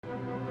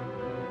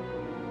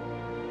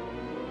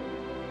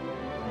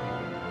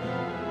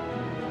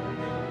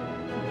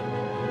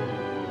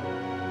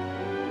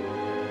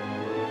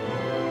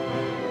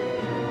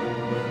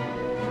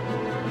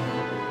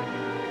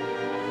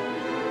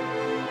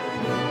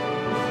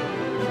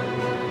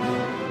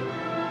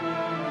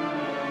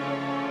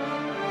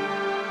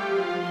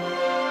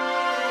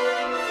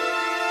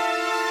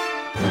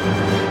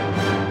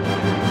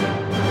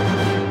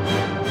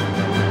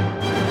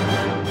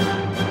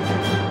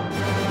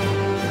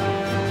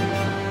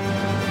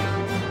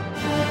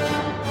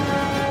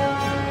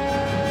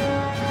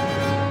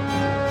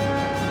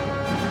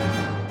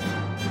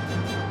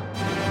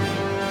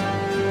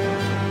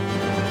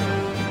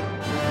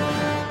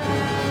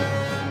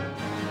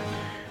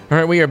All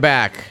right, we are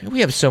back.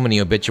 We have so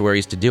many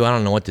obituaries to do, I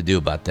don't know what to do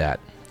about that.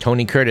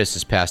 Tony Curtis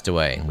has passed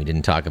away. We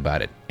didn't talk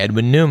about it.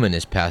 Edwin Newman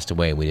has passed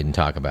away. We didn't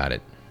talk about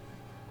it.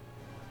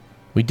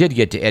 We did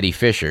get to Eddie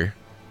Fisher.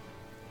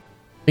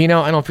 But,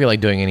 I don't feel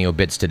like doing any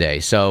obits today,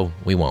 so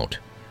we won't.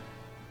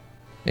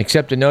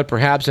 Except to note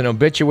perhaps an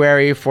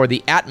obituary for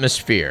the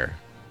atmosphere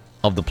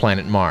of the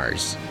planet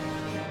Mars.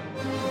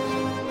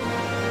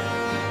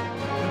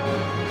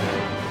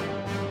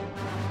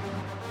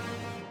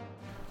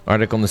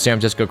 Article in the San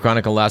Francisco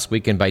Chronicle last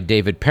weekend by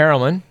David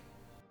Perelman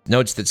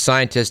notes that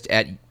scientists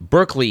at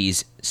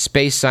Berkeley's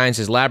Space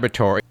Sciences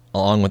Laboratory,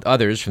 along with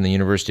others from the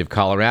University of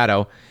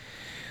Colorado,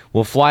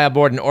 will fly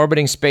aboard an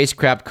orbiting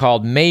spacecraft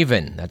called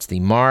MAVEN. That's the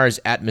Mars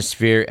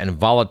Atmosphere and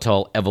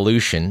Volatile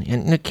Evolution.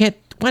 And why do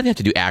they have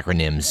to do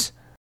acronyms?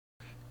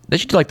 They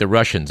should do like the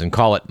Russians and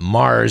call it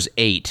Mars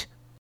 8.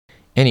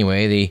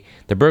 Anyway,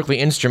 the Berkeley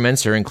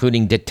instruments are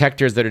including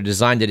detectors that are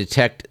designed to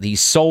detect the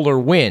solar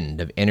wind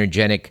of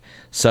energetic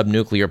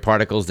subnuclear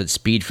particles that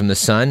speed from the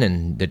sun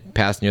and that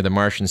pass near the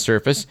Martian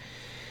surface,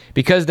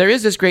 because there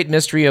is this great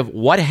mystery of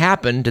what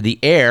happened to the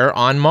air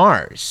on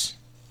Mars.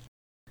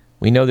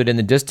 We know that in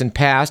the distant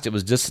past it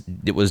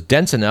was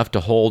dense enough to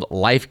hold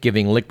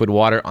life-giving liquid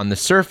water on the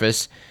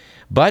surface,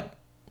 but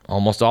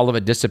almost all of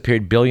it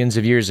disappeared billions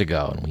of years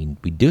ago, and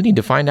we do need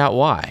to find out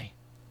why.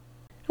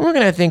 We're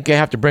going to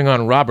have to bring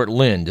on Robert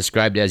Lynn,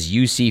 described as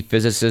UC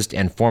physicist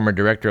and former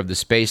director of the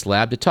Space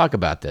Lab, to talk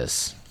about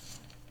this.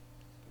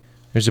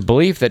 There's a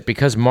belief that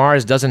because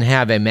Mars doesn't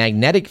have a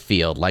magnetic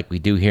field like we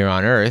do here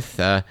on Earth,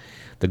 the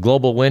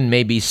global wind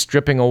may be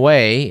stripping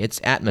away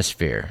its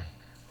atmosphere.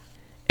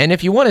 And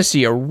if you want to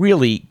see a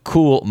really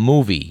cool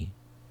movie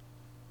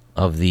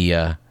of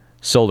the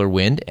solar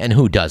wind, and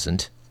who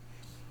doesn't,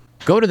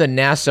 go to the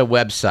NASA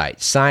website,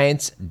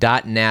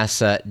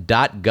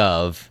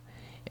 science.nasa.gov,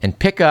 and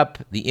pick up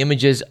the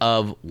images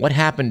of what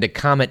happened to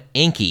Comet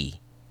Encke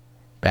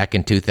back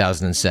in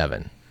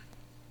 2007.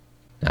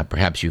 Now,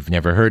 perhaps you've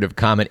never heard of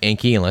Comet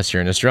Encke unless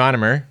you're an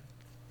astronomer.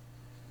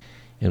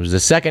 It was the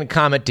second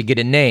comet to get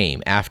a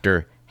name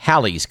after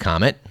Halley's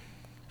Comet.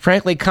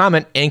 Frankly,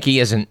 Comet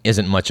Encke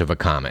isn't much of a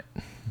comet.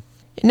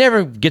 It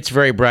never gets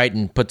very bright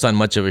and puts on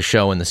much of a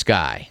show in the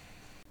sky.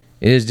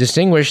 It is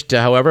distinguished,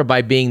 however,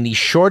 by being the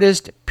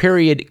shortest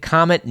period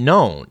comet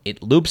known.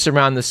 It loops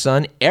around the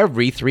sun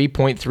every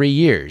 3.3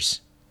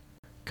 years,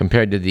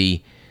 compared to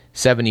the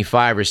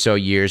 75 or so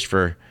years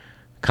for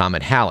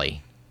Comet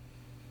Halley.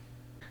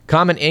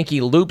 Comet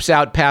Encke loops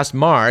out past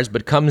Mars,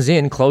 but comes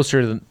in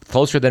closer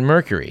than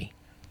Mercury.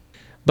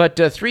 But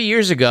 3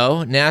 years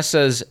ago,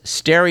 NASA's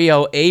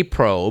Stereo A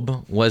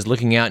probe was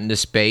looking out into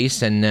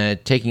space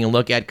and taking a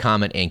look at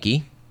Comet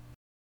Encke,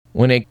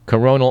 when a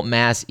coronal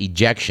mass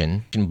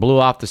ejection blew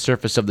off the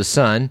surface of the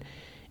sun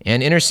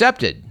and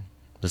intercepted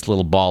this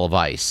little ball of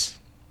ice.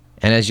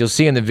 And as you'll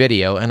see in the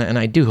video, and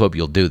I do hope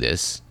you'll do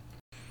this,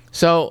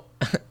 so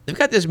they've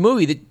got this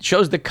movie that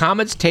shows the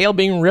comet's tail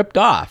being ripped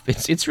off.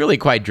 It's really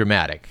quite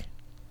dramatic.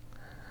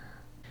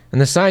 And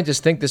the scientists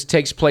think this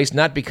takes place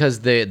not because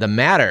the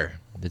matter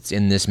that's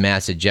in this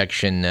mass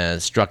ejection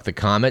struck the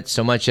comet,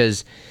 so much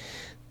as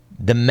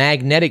the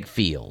magnetic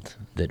field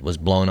that was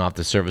blown off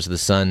the surface of the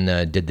sun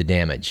did the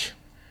damage.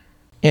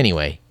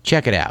 Anyway,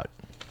 check it out.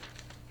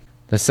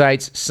 The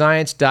site's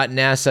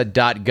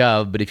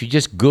science.nasa.gov, but if you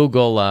just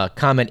Google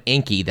Comet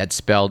Encke, that's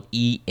spelled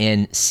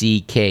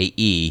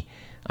E-N-C-K-E,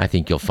 I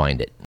think you'll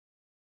find it.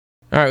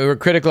 All right, we were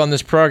critical on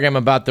this program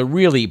about the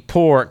really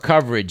poor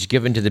coverage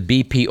given to the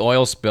BP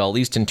oil spill, at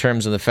least in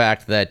terms of the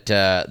fact that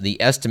the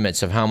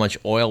estimates of how much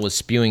oil was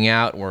spewing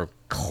out were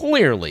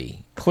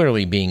clearly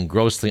being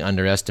grossly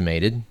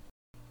underestimated.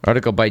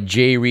 Article by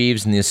Jay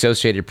Reeves in the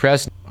Associated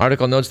Press.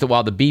 Article notes that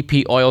while the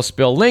BP oil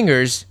spill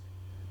lingers,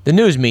 the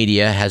news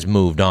media has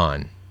moved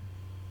on.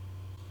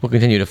 We'll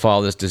continue to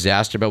follow this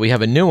disaster, but we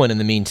have a new one in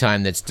the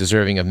meantime that's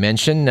deserving of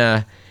mention.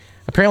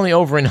 Apparently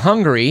over in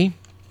Hungary,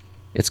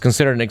 it's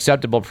considered an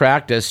acceptable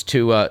practice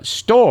to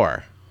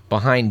store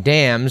behind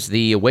dams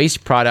the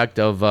waste product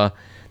of the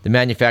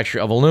manufacture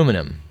of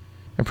aluminum.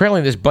 Apparently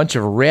this bunch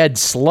of red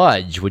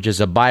sludge, which is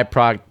a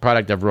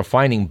byproduct of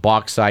refining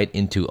bauxite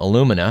into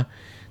alumina,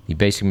 the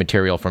basic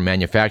material for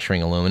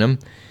manufacturing aluminum,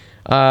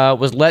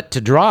 was let to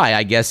dry,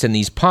 I guess, in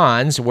these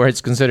ponds where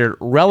it's considered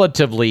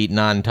relatively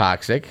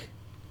non-toxic.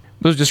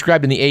 It was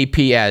described in the AP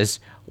as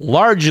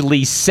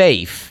largely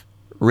safe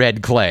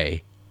red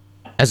clay,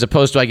 as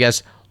opposed to, I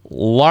guess,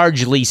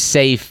 largely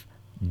safe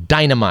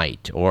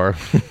dynamite or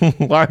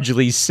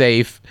largely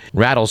safe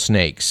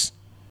rattlesnakes.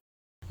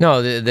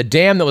 No, the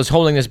dam that was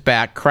holding this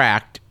back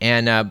cracked,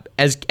 and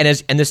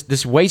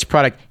this waste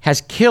product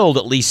has killed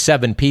at least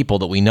 7 people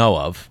that we know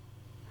of.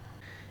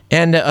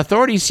 And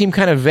authorities seem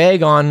kind of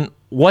vague on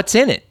what's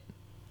in it.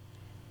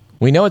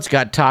 We know it's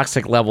got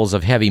toxic levels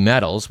of heavy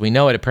metals. We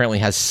know it apparently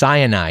has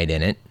cyanide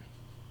in it.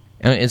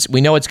 And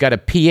we know it's got a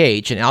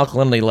pH, an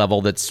alkalinity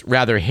level that's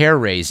rather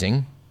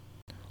hair-raising.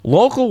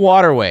 Local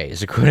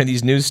waterways, according to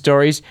these news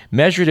stories,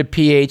 measured a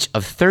pH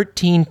of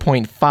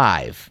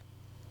 13.5,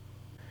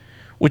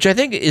 which I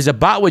think is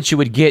about what you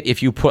would get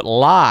if you put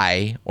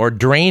lye or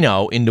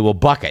Drano into a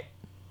bucket.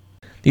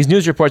 These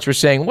news reports were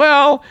saying,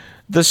 well,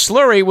 the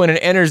slurry, when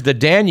it enters the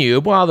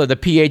Danube, well, the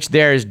pH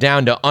there is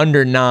down to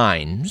under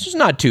 9. This is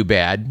not too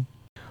bad.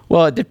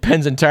 Well, it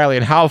depends entirely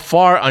on how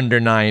far under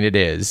 9 it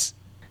is,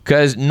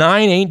 because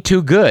 9 ain't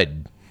too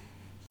good.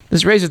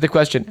 This raises the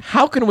question,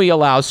 how can we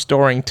allow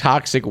storing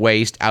toxic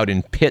waste out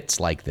in pits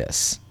like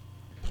this?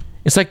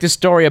 It's like the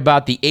story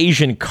about the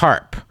Asian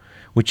carp,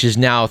 which is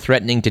now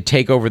threatening to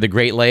take over the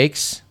Great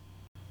Lakes.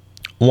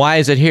 Why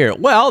is it here?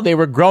 Well, they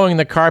were growing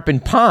the carp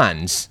in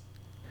ponds.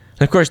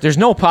 And of course, there's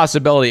no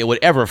possibility it would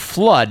ever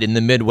flood in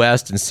the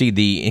Midwest and see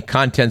the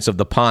contents of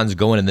the ponds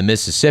go into the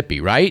Mississippi,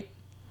 right?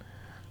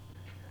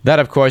 That,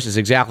 of course, is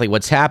exactly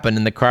what's happened,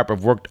 and the carp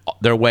have worked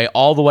their way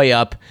all the way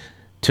up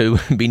to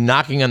be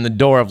knocking on the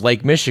door of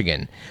Lake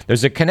Michigan.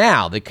 There's a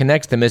canal that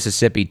connects the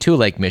Mississippi to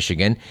Lake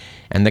Michigan,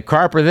 and the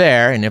carp are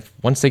there, and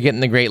once they get in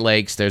the Great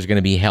Lakes, there's going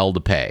to be hell to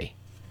pay.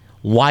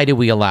 Why do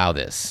we allow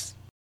this?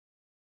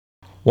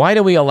 Why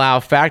do we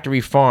allow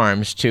factory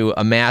farms to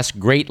amass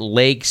great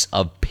lakes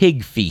of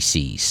pig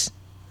feces?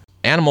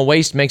 Animal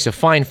waste makes a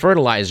fine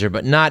fertilizer,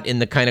 but not in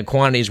the kind of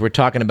quantities we're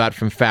talking about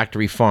from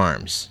factory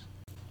farms.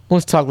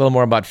 Let's talk a little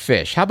more about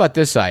fish. How about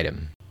this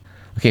item?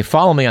 Okay,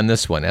 follow me on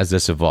this one as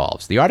this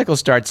evolves. The article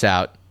starts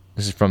out,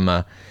 this is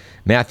from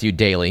Matthew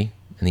Daly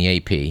in the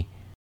AP.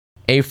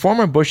 A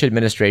former Bush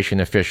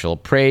administration official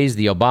praised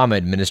the Obama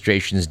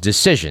administration's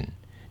decision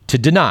to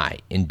deny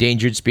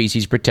endangered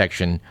species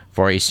protection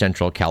for a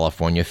Central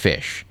California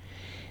fish.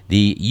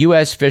 The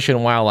U.S. Fish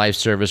and Wildlife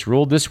Service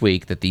ruled this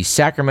week that the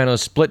Sacramento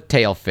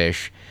split-tail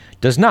fish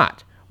does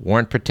not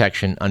warrant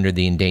protection under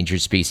the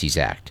Endangered Species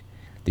Act.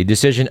 The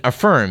decision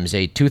affirms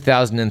a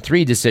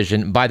 2003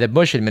 decision by the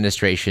Bush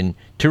administration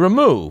to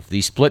remove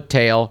the split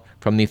tail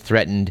from the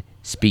threatened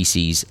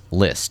species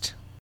list.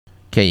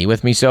 Okay, you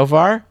with me so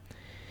far?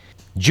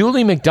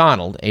 Julie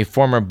McDonald, a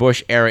former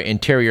Bush-era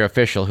Interior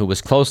official who was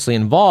closely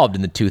involved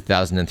in the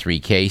 2003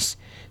 case,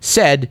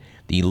 said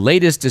the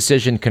latest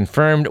decision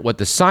confirmed what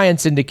the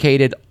science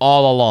indicated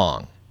all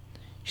along.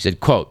 She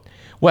said, quote,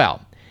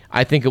 well,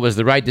 I think it was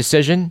the right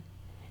decision,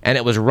 and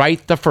it was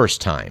right the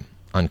first time,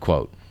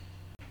 unquote.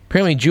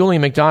 Apparently, Julie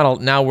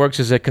McDonald now works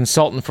as a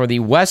consultant for the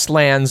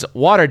Westlands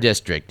Water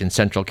District in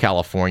Central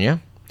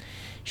California.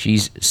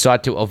 She's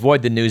sought to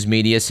avoid the news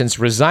media since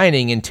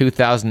resigning in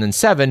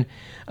 2007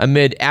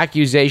 amid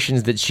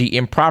accusations that she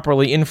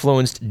improperly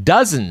influenced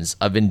dozens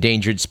of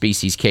endangered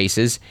species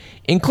cases,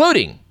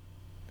 including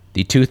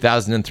the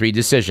 2003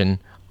 decision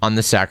on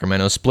the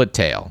Sacramento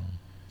split-tail.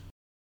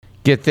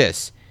 Get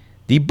this,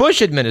 the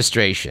Bush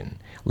administration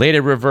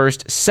later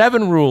reversed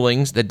 7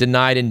 rulings that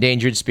denied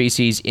endangered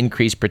species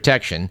increased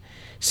protection,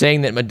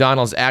 saying that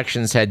McDonald's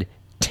actions had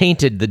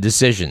tainted the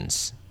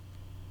decisions.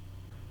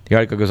 The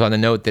article goes on to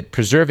note that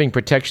preserving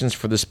protections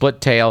for the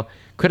split tail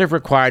could have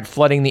required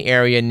flooding the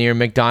area near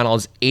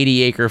McDonald's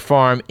 80-acre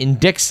farm in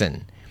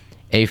Dixon,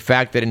 a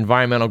fact that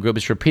environmental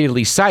groups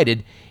repeatedly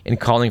cited in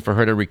calling for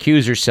her to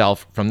recuse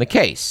herself from the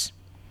case.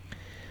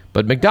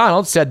 But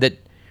McDonald said that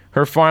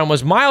her farm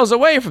was miles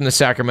away from the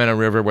Sacramento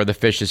River where the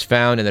fish is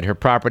found and that her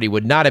property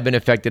would not have been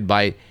affected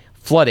by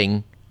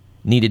flooding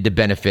needed to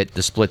benefit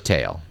the split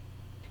tail.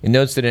 It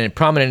notes that in a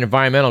prominent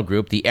environmental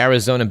group, the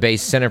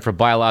Arizona-based Center for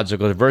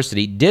Biological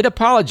Diversity did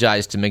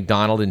apologize to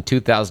McDonald in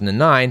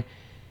 2009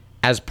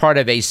 as part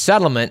of a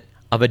settlement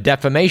of a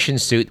defamation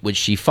suit which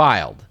she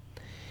filed.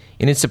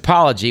 In its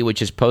apology,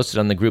 which is posted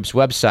on the group's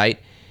website,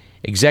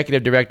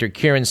 Executive Director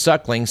Kieran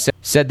Suckling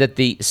said that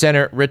the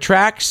center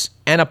retracts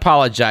and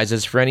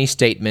apologizes for any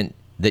statement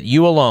that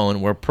you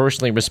alone were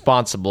personally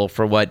responsible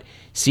for what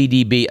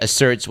CDB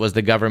asserts was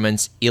the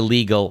government's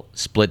illegal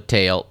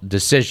split-tail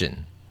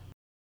decision,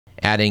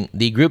 adding,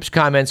 the group's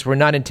comments were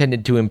not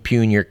intended to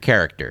impugn your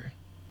character.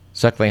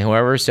 Suckling,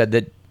 however, said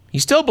that he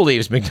still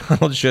believes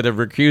McDonald should have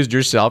recused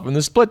herself from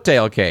the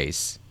split-tail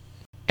case,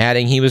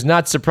 adding he was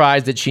not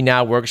surprised that she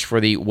now works for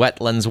the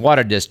Wetlands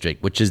Water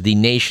District, which is the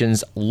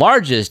nation's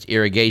largest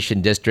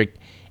irrigation district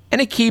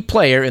and a key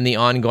player in the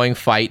ongoing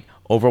fight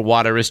over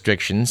water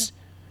restrictions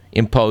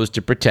imposed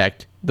to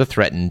protect the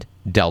threatened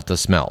Delta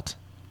smelt.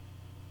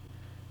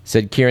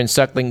 Said Kieran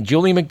Suckling,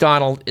 Julie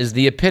McDonald is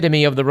the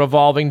epitome of the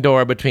revolving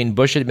door between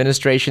Bush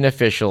administration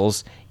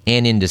officials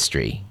and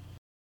industry.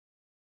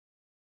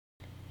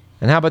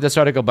 And how about this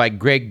article by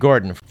Greg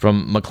Gordon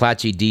from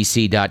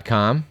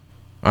McClatchydC.com?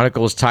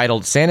 Article is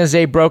titled, San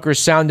Jose Brokers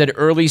Sounded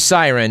Early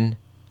Siren,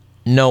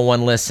 No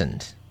One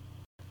Listened.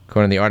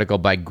 According to the article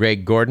by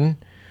Greg Gordon,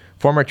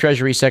 former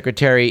Treasury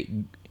Secretary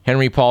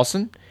Henry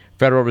Paulson,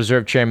 Federal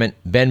Reserve Chairman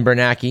Ben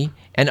Bernanke,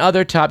 and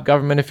other top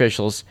government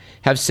officials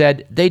have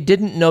said they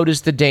didn't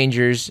notice the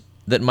dangers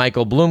that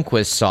Michael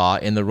Bloomquist saw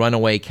in the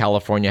runaway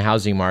California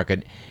housing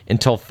market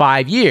until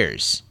 5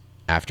 years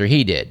after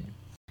he did.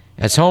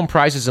 As home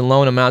prices and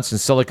loan amounts in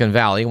Silicon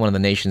Valley, one of the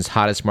nation's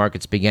hottest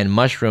markets, began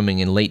mushrooming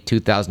in late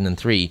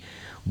 2003,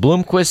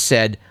 Bloomquist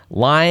said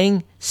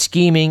lying,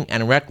 scheming,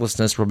 and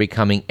recklessness were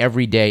becoming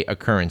everyday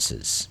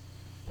occurrences.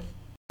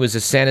 was a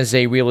San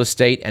Jose real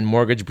estate and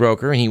mortgage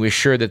broker, and he was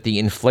sure that the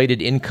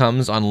inflated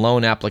incomes on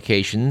loan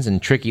applications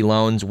and tricky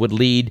loans would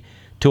lead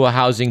to a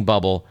housing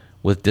bubble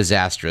with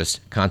disastrous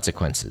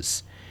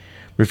consequences.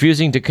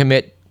 Refusing to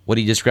commit what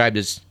he described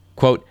as,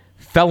 quote,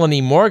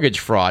 felony mortgage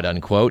fraud,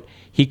 unquote,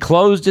 he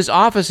closed his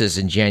offices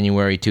in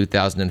January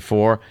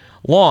 2004,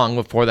 long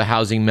before the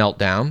housing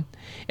meltdown,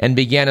 and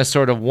began a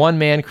sort of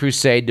one-man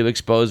crusade to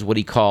expose what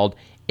he called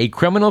a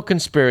criminal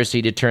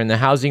conspiracy to turn the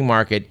housing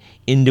market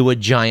into a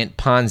giant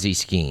Ponzi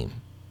scheme.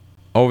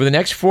 Over the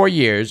next 4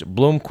 years,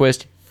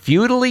 Bloomquist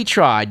futilely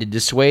tried to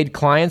dissuade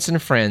clients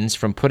and friends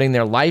from putting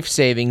their life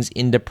savings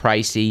into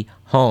pricey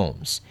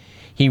homes.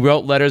 He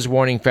wrote letters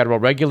warning federal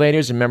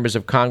regulators and members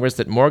of Congress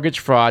that mortgage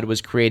fraud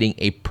was creating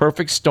a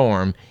perfect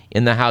storm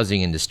in the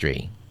housing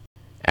industry.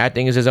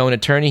 Acting as his own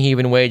attorney, he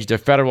even waged a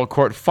federal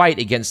court fight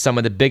against some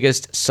of the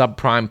biggest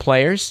subprime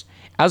players,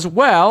 as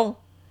well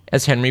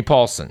as Henry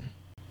Paulson.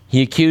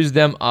 He accused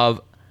them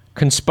of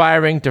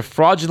conspiring to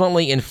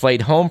fraudulently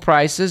inflate home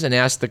prices and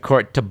asked the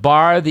court to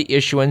bar the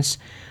issuance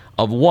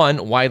of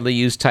one widely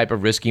used type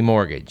of risky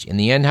mortgage. In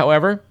the end,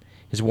 however,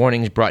 his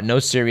warnings brought no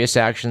serious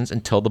actions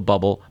until the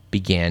bubble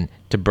began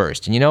to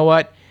burst. And you know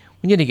what?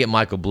 We need to get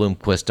Michael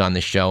Bloomquist on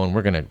the show, and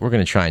we're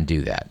gonna try and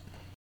do that.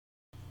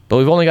 But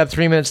we've only got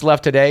 3 minutes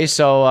left today,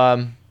 so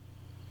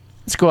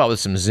let's go out with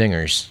some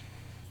zingers.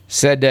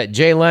 Said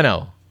Jay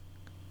Leno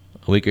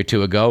a week or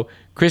two ago,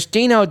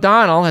 Christine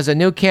O'Donnell has a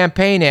new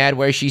campaign ad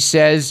where she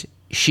says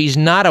she's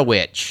not a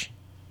witch.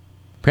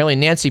 Apparently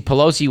Nancy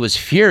Pelosi was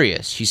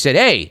furious. She said,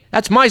 hey,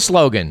 that's my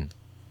slogan.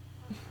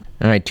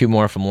 All right, 2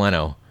 more from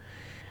Leno.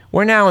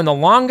 We're now in the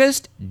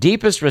longest,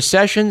 deepest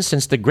recession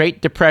since the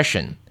Great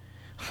Depression.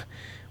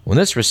 When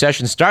this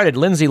recession started,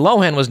 Lindsay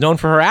Lohan was known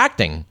for her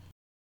acting.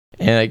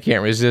 And I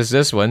can't resist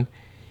this one.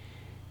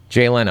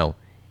 Jay Leno.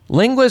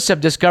 Linguists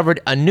have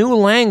discovered a new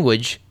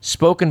language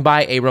spoken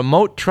by a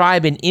remote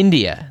tribe in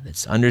India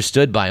that's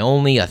understood by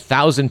only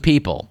 1,000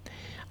 people.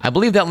 I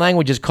believe that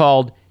language is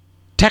called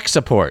tech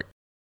support.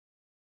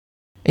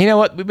 And you know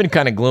what? We've been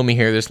kind of gloomy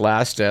here this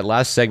last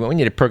segment. We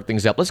need to perk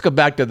things up. Let's go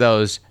back to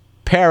those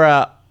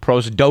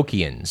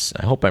Paraprosdokians.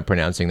 I hope I'm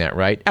pronouncing that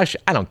right.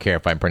 Actually, I don't care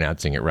if I'm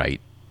pronouncing it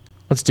right.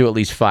 Let's do at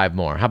least 5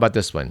 more. How about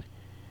this one?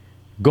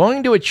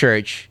 Going to a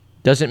church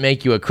doesn't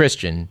make you a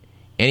Christian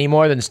any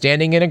more than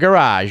standing in a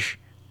garage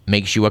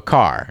makes you a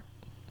car.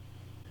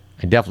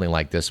 I definitely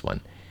like this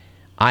one.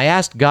 I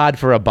asked God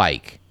for a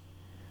bike,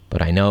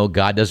 but I know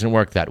God doesn't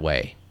work that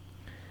way.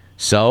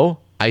 So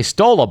I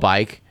stole a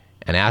bike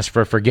and asked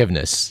for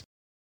forgiveness.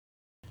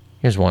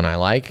 Here's one I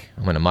like.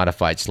 I'm going to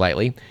modify it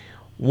slightly.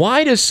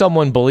 Why does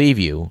someone believe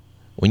you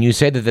when you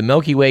say that the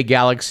Milky Way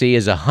galaxy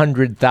is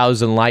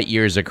 100,000 light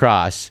years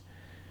across,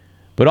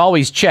 but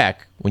always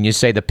check when you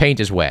say the paint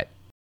is wet?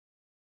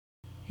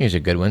 Here's a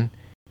good one.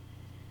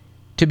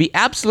 To be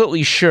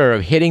absolutely sure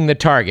of hitting the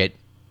target,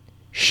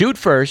 shoot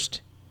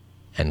first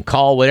and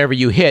call whatever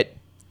you hit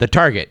the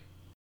target.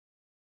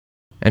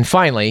 And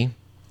finally,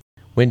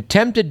 when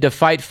tempted to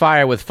fight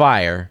fire with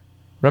fire,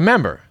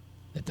 remember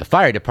that the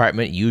fire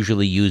department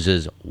usually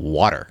uses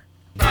water.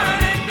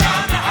 Burning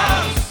down the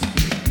house.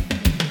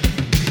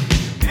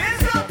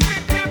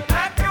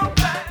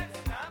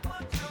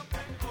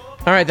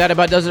 All right, that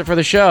about does it for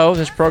the show.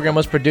 This program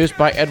was produced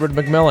by Edward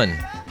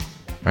McMillan.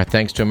 Our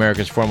thanks to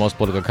America's foremost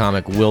political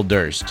comic, Will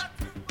Durst.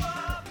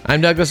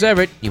 I'm Douglas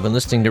Everett. You've been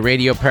listening to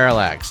Radio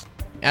Parallax.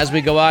 As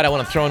we go out, I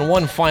want to throw in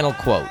one final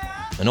quote,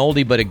 an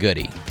oldie but a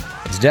goodie.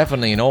 It's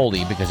definitely an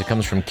oldie because it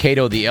comes from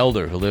Cato the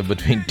Elder, who lived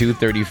between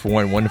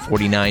 234 and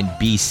 149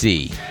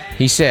 BC.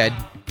 He said,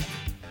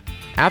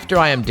 after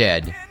I am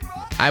dead,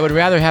 I would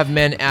rather have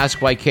men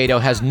ask why Cato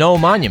has no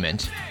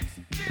monument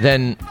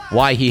than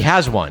why he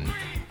has one.